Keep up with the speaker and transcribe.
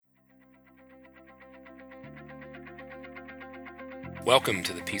Welcome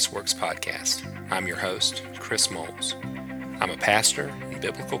to the Peaceworks Podcast. I'm your host, Chris Moles. I'm a pastor and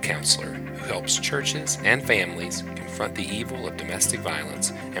biblical counselor who helps churches and families confront the evil of domestic violence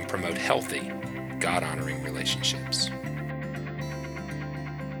and promote healthy, God-honoring relationships.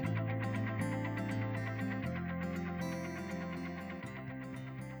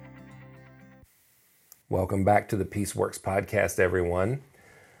 Welcome back to the Peaceworks Podcast, everyone.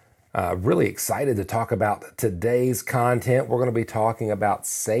 Really excited to talk about today's content. We're going to be talking about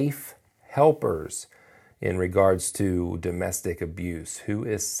safe helpers in regards to domestic abuse. Who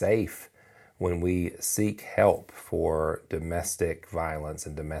is safe when we seek help for domestic violence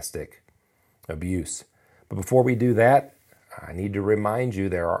and domestic abuse? But before we do that, I need to remind you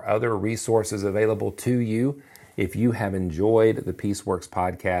there are other resources available to you. If you have enjoyed the Peaceworks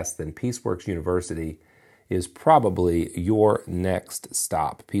podcast, then Peaceworks University is probably your next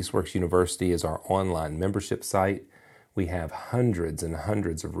stop. Peaceworks University is our online membership site. We have hundreds and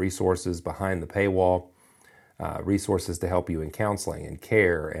hundreds of resources behind the paywall, resources to help you in counseling and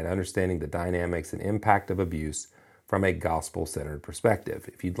care and understanding the dynamics and impact of abuse from a gospel-centered perspective.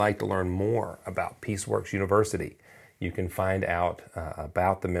 If you'd like to learn more about Peaceworks University, you can find out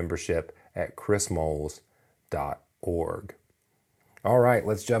about the membership at chrismoles.org. All right,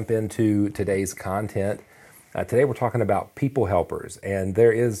 let's jump into today's content. Today we're talking about people helpers, and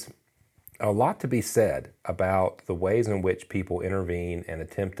there is a lot to be said about the ways in which people intervene and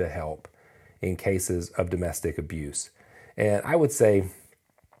attempt to help in cases of domestic abuse. And I would say,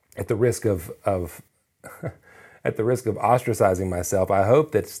 at the risk of at the risk of ostracizing myself, I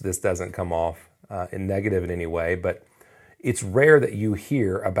hope that this doesn't come off in negative in any way, but it's rare that you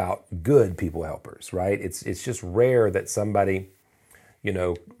hear about good people helpers, right? It's just rare that somebody,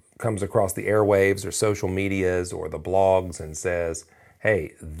 comes across the airwaves or social medias or the blogs and says,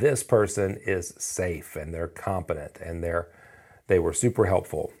 hey, this person is safe and they're competent and they were super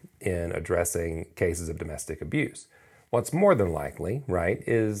helpful in addressing cases of domestic abuse. What's more than likely, right,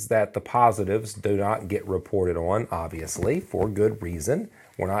 is that the positives do not get reported on, obviously, for good reason.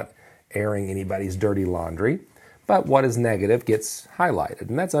 We're not airing anybody's dirty laundry, but what is negative gets highlighted,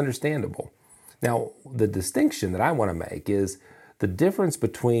 and that's understandable. Now, the distinction that I want to make is the difference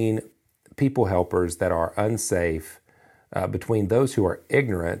between people helpers that are unsafe, between those who are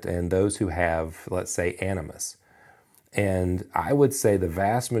ignorant and those who have, let's say, animus. And I would say the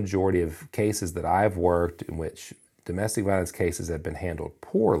vast majority of cases that I've worked in which domestic violence cases have been handled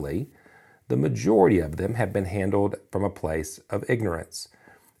poorly, the majority of them have been handled from a place of ignorance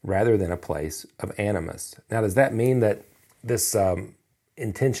rather than a place of animus. Now, does that mean that this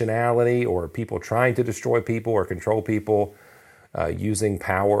intentionality or people trying to destroy people or control people using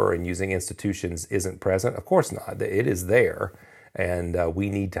power and using institutions isn't present? Of course not. It is there, and we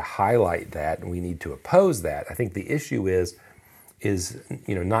need to highlight that, and we need to oppose that. I think the issue is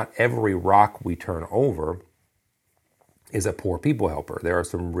not every rock we turn over is a poor people helper. There are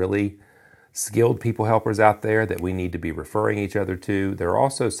some really skilled people helpers out there that we need to be referring each other to. There are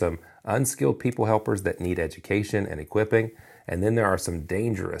also some unskilled people helpers that need education and equipping, and then there are some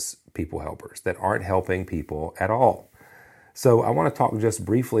dangerous people helpers that aren't helping people at all. So I want to talk just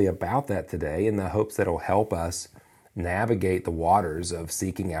briefly about that today in the hopes that it'll help us navigate the waters of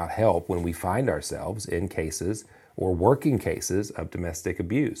seeking out help when we find ourselves in cases or working cases of domestic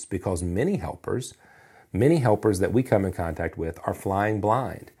abuse, because many helpers that we come in contact with are flying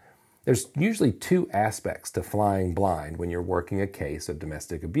blind. There's usually two aspects to flying blind when you're working a case of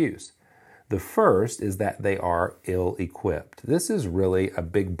domestic abuse. The first is that they are ill-equipped. This is really a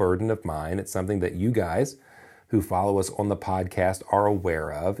big burden of mine. It's something that you guys who follow us on the podcast are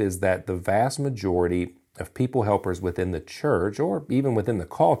aware of, is that the vast majority of people helpers within the church or even within the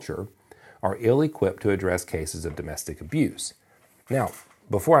culture are ill-equipped to address cases of domestic abuse. Now,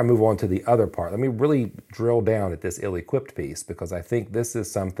 before I move on to the other part, let me really drill down at this ill-equipped piece, because I think this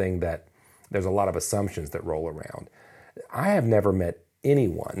is something that there's a lot of assumptions that roll around. I have never met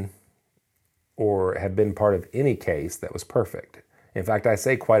anyone or have been part of any case that was perfect. In fact, I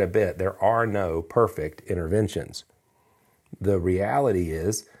say quite a bit, there are no perfect interventions. The reality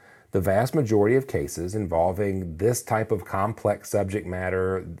is the vast majority of cases involving this type of complex subject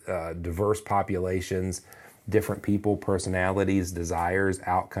matter, diverse populations, different people, personalities, desires,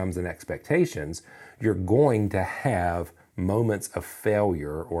 outcomes, and expectations, you're going to have moments of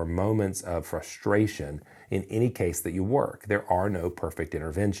failure or moments of frustration in any case that you work. There are no perfect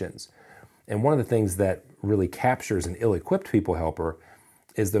interventions. And one of the things that really captures an ill-equipped people helper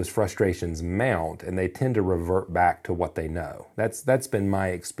is those frustrations mount and they tend to revert back to what they know. That's been my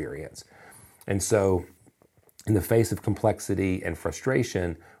experience. And so in the face of complexity and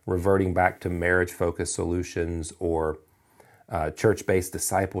frustration, reverting back to marriage-focused solutions or church-based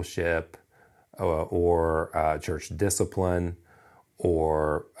discipleship or church discipline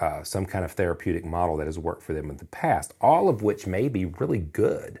or some kind of therapeutic model that has worked for them in the past, all of which may be really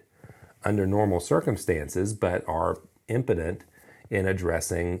good under normal circumstances, but are impotent in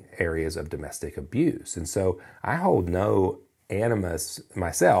addressing areas of domestic abuse. And so I hold no animus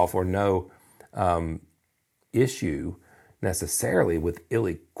myself or no issue necessarily with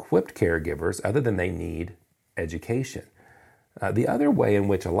ill-equipped caregivers other than they need education. The other way in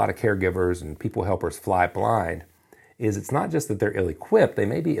which a lot of caregivers and people helpers fly blind is it's not just that they're ill-equipped, they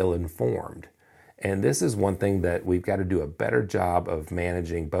may be ill-informed. And this is one thing that we've got to do a better job of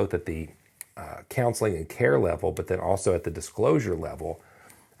managing both at the counseling and care level, but then also at the disclosure level.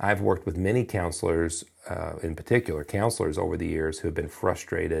 I've worked with many counselors, in particular counselors over the years, who have been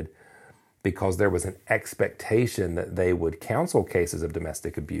frustrated because there was an expectation that they would counsel cases of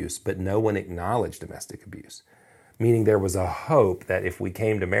domestic abuse, but no one acknowledged domestic abuse. Meaning there was a hope that if we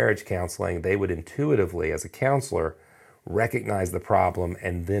came to marriage counseling, they would intuitively, as a counselor, recognize the problem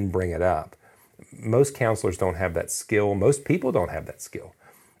and then bring it up. Most counselors don't have that skill. Most people don't have that skill,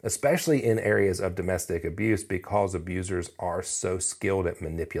 especially in areas of domestic abuse, because abusers are so skilled at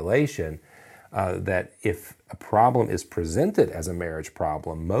manipulation that if a problem is presented as a marriage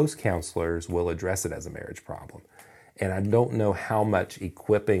problem, most counselors will address it as a marriage problem. And I don't know how much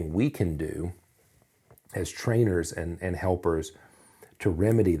equipping we can do as trainers and helpers to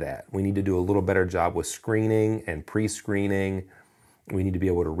remedy that. We need to do a little better job with screening and pre-screening. We need to be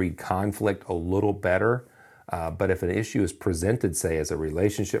able to read conflict a little better. But if an issue is presented, say, as a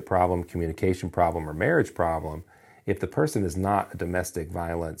relationship problem, communication problem, or marriage problem, if the person is not a domestic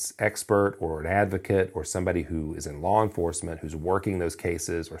violence expert or an advocate or somebody who is in law enforcement, who's working those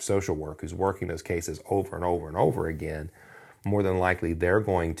cases, or social work, who's working those cases over and over and over again, more than likely they're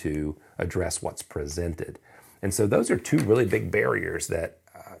going to address what's presented. And so those are two really big barriers that,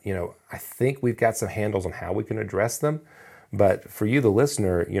 I think we've got some handles on how we can address them. But for you, the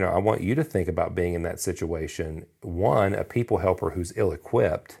listener, I want you to think about being in that situation. One, a people helper who's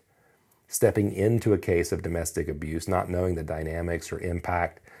ill-equipped, stepping into a case of domestic abuse, not knowing the dynamics or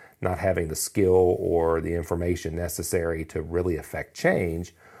impact, not having the skill or the information necessary to really affect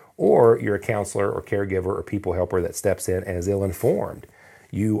change. Or you're a counselor or caregiver or people helper that steps in and is ill-informed.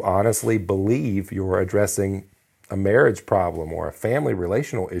 You honestly believe you're addressing a marriage problem or a family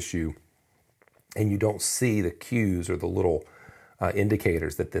relational issue, and you don't see the cues or the little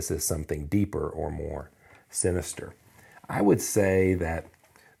indicators that this is something deeper or more sinister. I would say that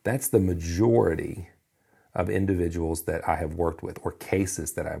that's the majority of individuals that I have worked with or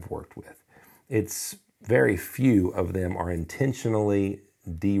cases that I've worked with. It's very few of them are intentionally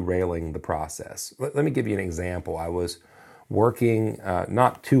derailing the process. Let me give you an example. I was working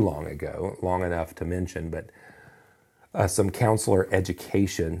not too long ago, long enough to mention, but some counselor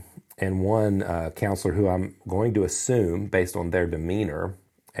education, and one counselor who I'm going to assume, based on their demeanor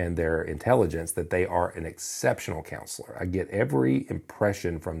and their intelligence, that they are an exceptional counselor. I get every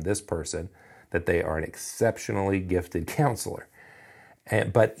impression from this person that they are an exceptionally gifted counselor.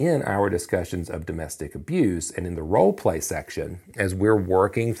 But in our discussions of domestic abuse and in the role play section, as we're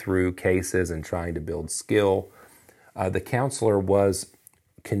working through cases and trying to build skill, the counselor was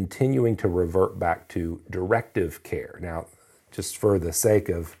continuing to revert back to directive care. Now, just for the sake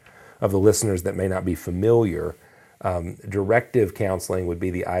of the listeners that may not be familiar, directive counseling would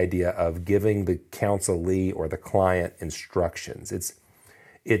be the idea of giving the counselee or the client instructions.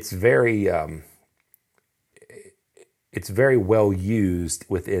 It's very well used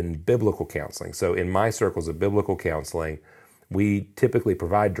within biblical counseling. So in my circles of biblical counseling, we typically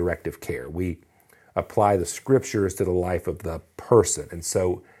provide directive care. We apply the scriptures to the life of the person. And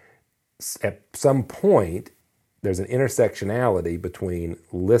so at some point, there's an intersectionality between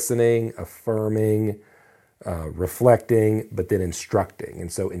listening, affirming, reflecting, but then instructing.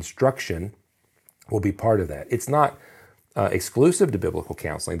 And so instruction will be part of that. It's not exclusive to biblical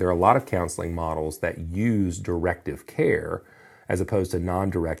counseling. There are a lot of counseling models that use directive care as opposed to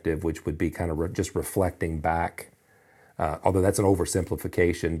non-directive, which would be kind of just reflecting back, although that's an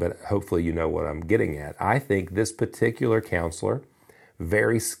oversimplification, but hopefully you know what I'm getting at. I think this particular counselor,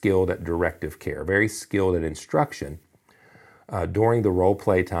 very skilled at directive care, very skilled at instruction, during the role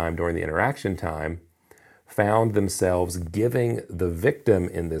play time, during the interaction time, found themselves giving the victim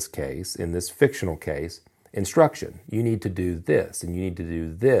in this case, in this fictional case, instruction. You need to do this and you need to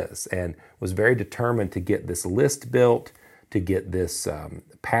do this, and was very determined to get this list built, to get this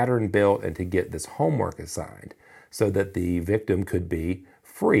pattern built, and to get this homework assigned so that the victim could be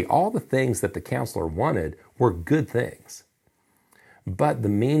free. All the things that the counselor wanted were good things, but the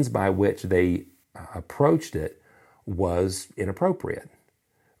means by which they approached it was inappropriate,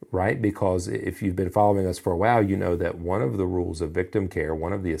 right? Because if you've been following us for a while, you know that one of the rules of victim care,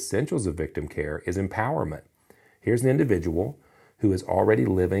 one of the essentials of victim care is empowerment. Here's an individual who is already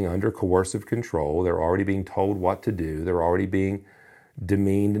living under coercive control. They're already being told what to do. They're already being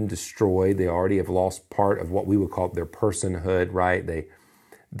demeaned and destroyed. They already have lost part of what we would call their personhood, right?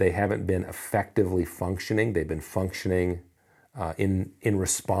 They haven't been effectively functioning. They've been functioning in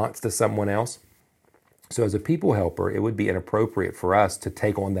response to someone else. So as a people helper, it would be inappropriate for us to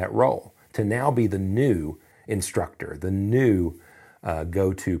take on that role, to now be the new instructor, the new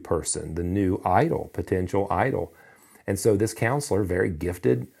go-to person, the new idol, potential idol. And so this counselor, very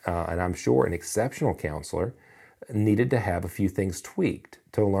gifted, and I'm sure an exceptional counselor, needed to have a few things tweaked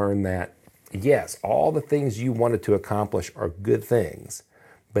to learn that, yes, all the things you wanted to accomplish are good things,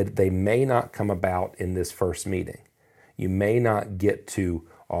 but they may not come about in this first meeting. You may not get to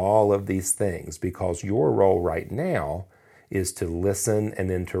all of these things because your role right now is to listen and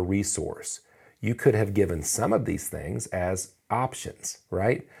then to resource. You could have given some of these things as options,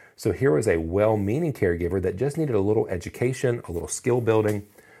 right? So here was a well-meaning caregiver that just needed a little education, a little skill building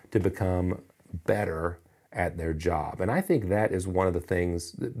to become better at their job. And I think that is one of the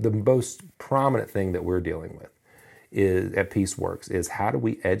things, the most prominent thing that we're dealing with is at PeaceWorks is how do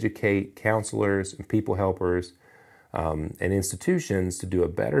we educate counselors and people helpers and institutions to do a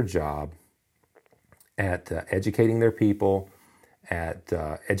better job at educating their people, at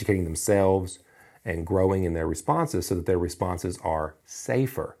educating themselves, and growing in their responses so that their responses are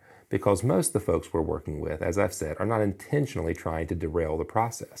safer. Because most of the folks we're working with, as I've said, are not intentionally trying to derail the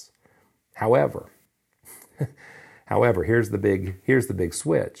process. However, here's the big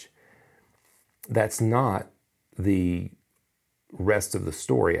switch. That's not the rest of the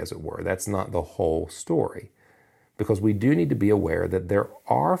story, as it were. That's not the whole story. Because we do need to be aware that there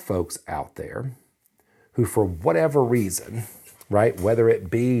are folks out there who, for whatever reason, right, whether it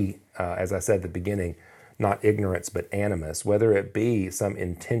be, as I said at the beginning, not ignorance but animus, whether it be some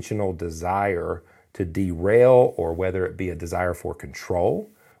intentional desire to derail or whether it be a desire for control,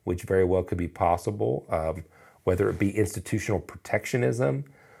 which very well could be possible, whether it be institutional protectionism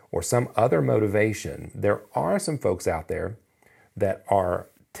or some other motivation, there are some folks out there that are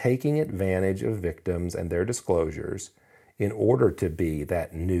taking advantage of victims and their disclosures in order to be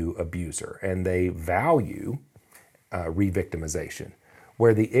that new abuser. And they value re-victimization.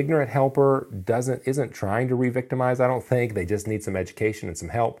 Where the ignorant helper isn't trying to re-victimize, I don't think. They just need some education and some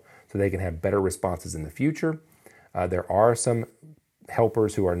help so they can have better responses in the future. There are some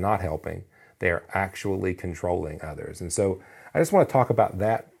helpers who are not helping. They are actually controlling others. And so I just want to talk about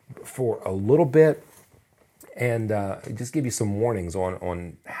that for a little bit and just give you some warnings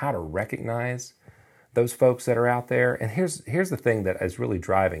on how to recognize those folks that are out there. And here's the thing that is really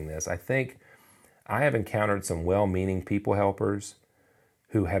driving this. I think I have encountered some well-meaning people helpers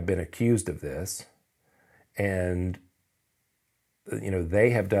who have been accused of this, and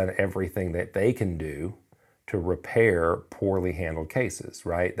they have done everything that they can do to repair poorly handled cases,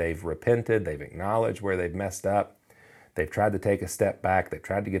 right? They've repented, they've acknowledged where they've messed up, they've tried to take a step back, they've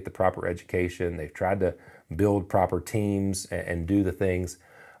tried to get the proper education, they've tried to build proper teams and do the things,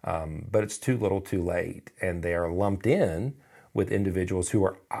 but it's too little too late, and they are lumped in with individuals who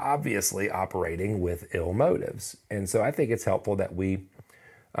are obviously operating with ill motives. And so I think it's helpful that we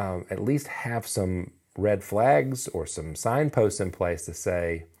at least have some red flags or some signposts in place to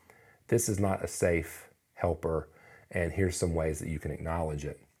say, this is not a safe helper, and here's some ways that you can acknowledge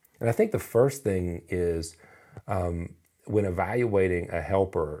it. And I think the first thing is when evaluating a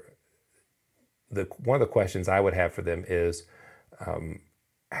helper, one of the questions I would have for them is,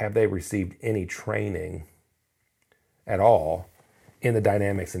 have they received any training at all in the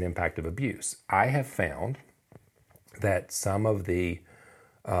dynamics and impact of abuse? I have found that some of the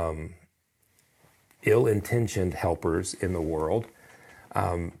ill-intentioned helpers in the world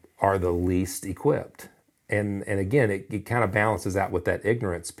are the least equipped. And again, it kind of balances out with that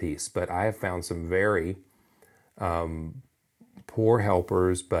ignorance piece, but I have found some very poor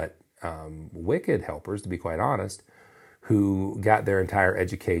helpers, but wicked helpers, to be quite honest, who got their entire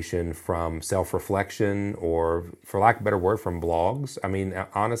education from self-reflection or, for lack of a better word, from blogs. I mean,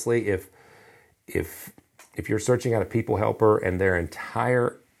 honestly, if you're searching out a people helper and their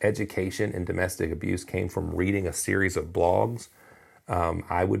entire education in domestic abuse came from reading a series of blogs,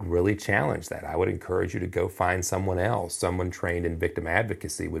 I would really challenge that. I would encourage you to go find someone else. Someone trained in victim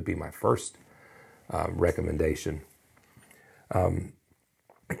advocacy would be my first recommendation.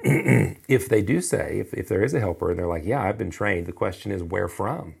 If they do say, if there is a helper and they're like, yeah, I've been trained, the question is where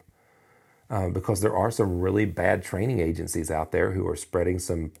from? Because there are some really bad training agencies out there who are spreading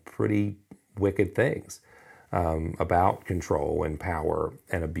some pretty wicked things. about control and power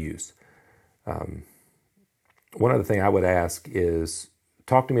and abuse. One other thing I would ask is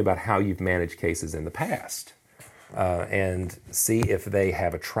talk to me about how you've managed cases in the past, and see if they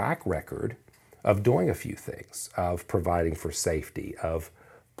have a track record of doing a few things, of providing for safety, of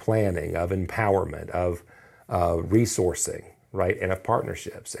planning, of empowerment, of resourcing, right, and of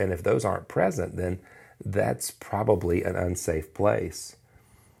partnerships. And if those aren't present, then that's probably an unsafe place.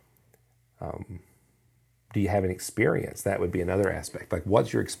 Do you have an experience? That would be another aspect. Like,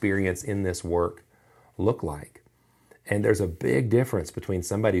 what's your experience in this work look like? And there's a big difference between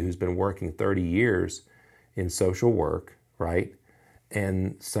somebody who's been working 30 years in social work, right,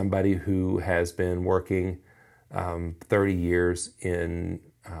 and somebody who has been working 30 years in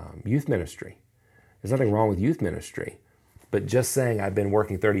youth ministry. There's nothing wrong with youth ministry, but just saying I've been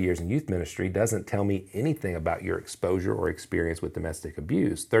working 30 years in youth ministry doesn't tell me anything about your exposure or experience with domestic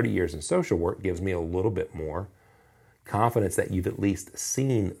abuse. 30 years in social work gives me a little bit more confidence that you've at least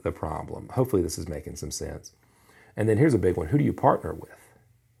seen the problem. Hopefully this is making some sense. And then here's a big one. Who do you partner with?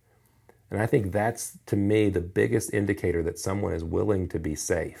 And I think that's, to me, the biggest indicator that someone is willing to be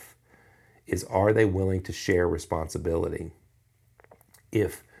safe is, are they willing to share responsibility?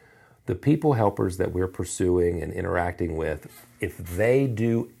 If the people helpers that we're pursuing and interacting with, if they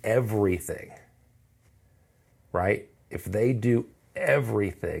do everything, right? If they do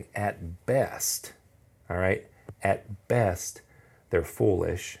everything at best, all right? At best, they're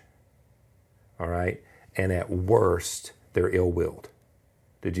foolish, all right? And at worst, they're ill-willed.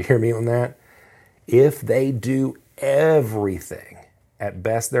 Did you hear me on that? If they do everything, at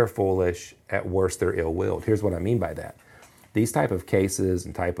best they're foolish, at worst they're ill-willed. Here's what I mean by that. These type of cases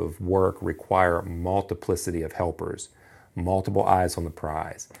and type of work require multiplicity of helpers, multiple eyes on the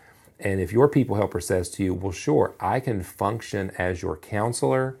prize. And if your people helper says to you, well, sure, I can function as your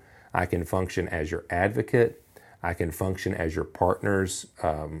counselor, I can function as your advocate, I can function as your partner's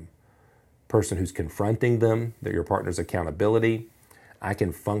person who's confronting them, that your partner's accountability, I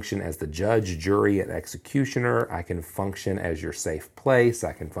can function as the judge, jury, and executioner. I can function as your safe place.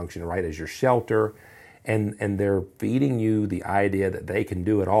 I can function right as your shelter. And they're feeding you the idea that they can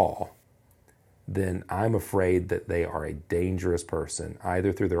do it all. Then I'm afraid that they are a dangerous person,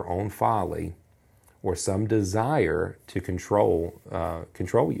 either through their own folly or some desire to control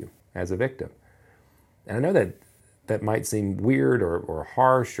you as a victim. And I know that might seem weird or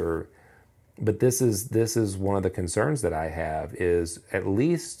harsh, but this is one of the concerns that I have, is at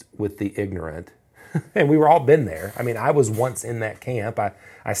least with the ignorant, and we were all been there. I mean, I was once in that camp.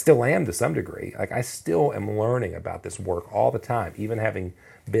 I still am to some degree. Like, I still am learning about this work all the time, even having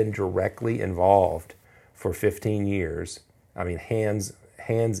been directly involved for 15 years. I mean, hands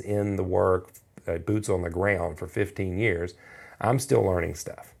in the work, boots on the ground for 15 years. I'm still learning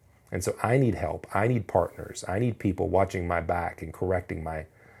stuff. And so I need help. I need partners. I need people watching my back and correcting my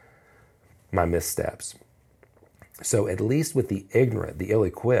missteps. So at least with the ignorant, the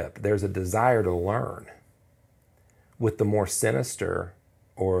ill-equipped, there's a desire to learn. With the more sinister,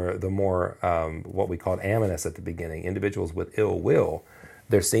 or the more what we called aminous at the beginning, individuals with ill will,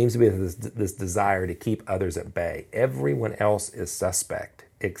 there seems to be this desire to keep others at bay. Everyone else is suspect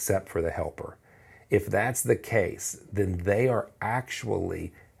except for the helper. If that's the case, then they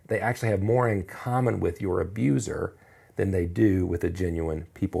actually have more in common with your abuser than they do with a genuine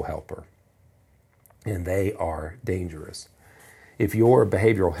people helper. And they are dangerous. If your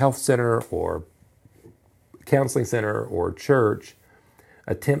behavioral health center or counseling center or church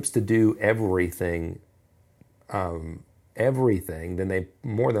attempts to do everything, then they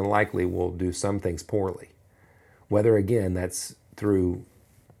more than likely will do some things poorly. Whether, again, that's through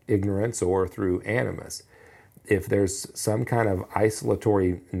ignorance or through animus. If there's some kind of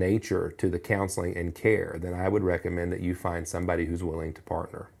isolatory nature to the counseling and care, then I would recommend that you find somebody who's willing to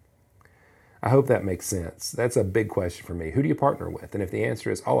partner. I hope that makes sense. That's a big question for me. Who do you partner with? And if the answer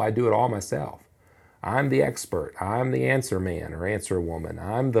is, I do it all myself. I'm the expert. I'm the answer man or answer woman.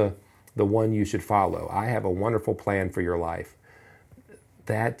 I'm the one you should follow. I have a wonderful plan for your life.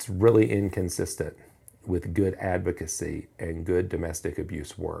 That's really inconsistent with good advocacy and good domestic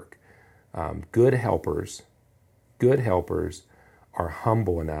abuse work. Good helpers are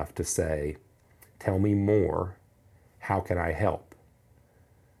humble enough to say, tell me more. How can I help?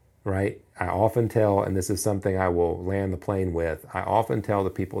 Right? I often tell, and this is something I will land the plane with, I often tell the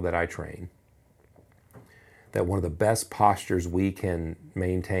people that I train that one of the best postures we can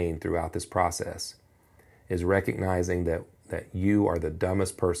maintain throughout this process is recognizing that you are the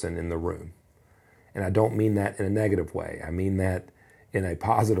dumbest person in the room. And I don't mean that in a negative way. I mean that in a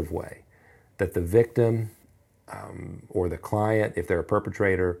positive way. That the victim or the client, if they're a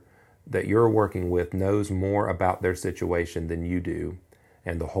perpetrator, that you're working with knows more about their situation than you do,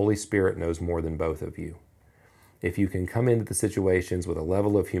 and the Holy Spirit knows more than both of you. If you can come into the situations with a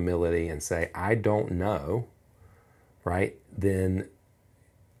level of humility and say, I don't know, right, then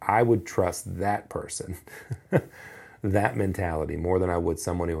I would trust that person, that mentality, more than I would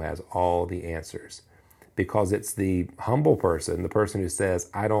someone who has all the answers. Because it's the humble person, the person who says,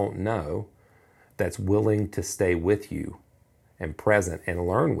 I don't know, that's willing to stay with you and present and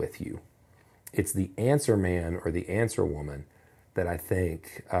learn with you. It's the answer man or the answer woman that I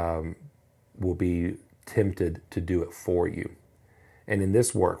think will be tempted to do it for you. And in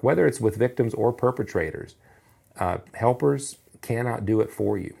this work, whether it's with victims or perpetrators, helpers cannot do it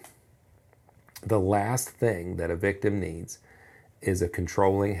for you. The last thing that a victim needs is a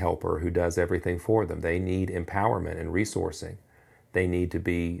controlling helper who does everything for them. They need empowerment and resourcing. They need to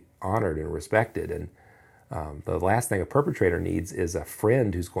be honored and respected. And the last thing a perpetrator needs is a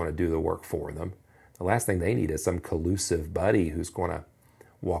friend who's going to do the work for them. The last thing they need is some collusive buddy who's going to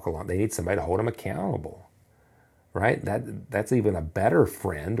walk along. They need somebody to hold them accountable, right? That's even a better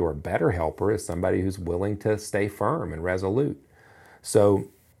friend or a better helper is somebody who's willing to stay firm and resolute. So,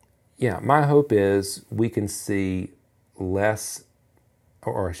 yeah, my hope is we can see less,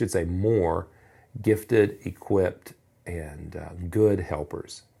 or I should say more, gifted, equipped, and good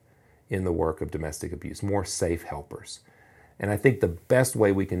helpers in the work of domestic abuse, more safe helpers. And I think the best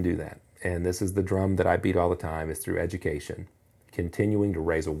way we can do that, and this is the drum that I beat all the time, is through education, continuing to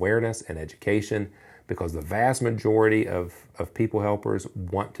raise awareness and education, because the vast majority of people helpers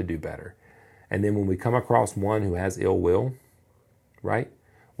want to do better. And then when we come across one who has ill will, right,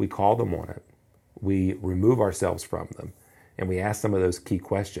 we call them on it. We remove ourselves from them. And we ask some of those key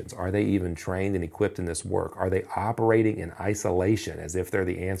questions. Are they even trained and equipped in this work? Are they operating in isolation as if they're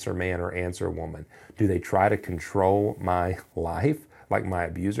the answer man or answer woman? Do they try to control my life like my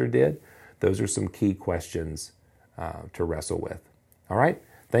abuser did? Those are some key questions to wrestle with. All right.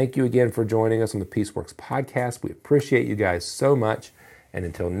 Thank you again for joining us on the Peaceworks podcast. We appreciate you guys so much. And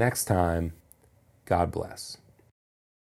until next time, God bless.